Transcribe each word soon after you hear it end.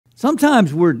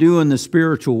Sometimes we're doing the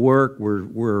spiritual work,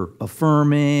 we're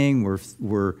affirming,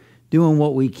 we're doing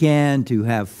what we can to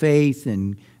have faith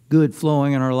and good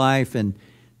flowing in our life, and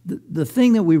the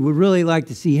thing that we would really like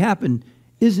to see happen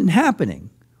isn't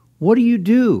happening. What do you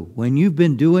do when you've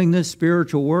been doing this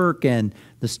spiritual work and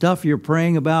the stuff you're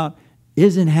praying about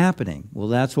isn't happening? Well,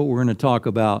 that's what we're going to talk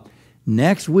about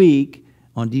next week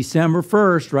on December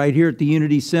 1st, right here at the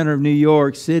Unity Center of New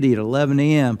York City at 11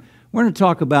 a.m. We're going to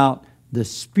talk about the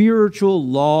spiritual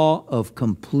law of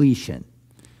completion.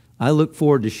 I look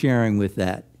forward to sharing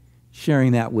that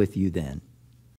with you then.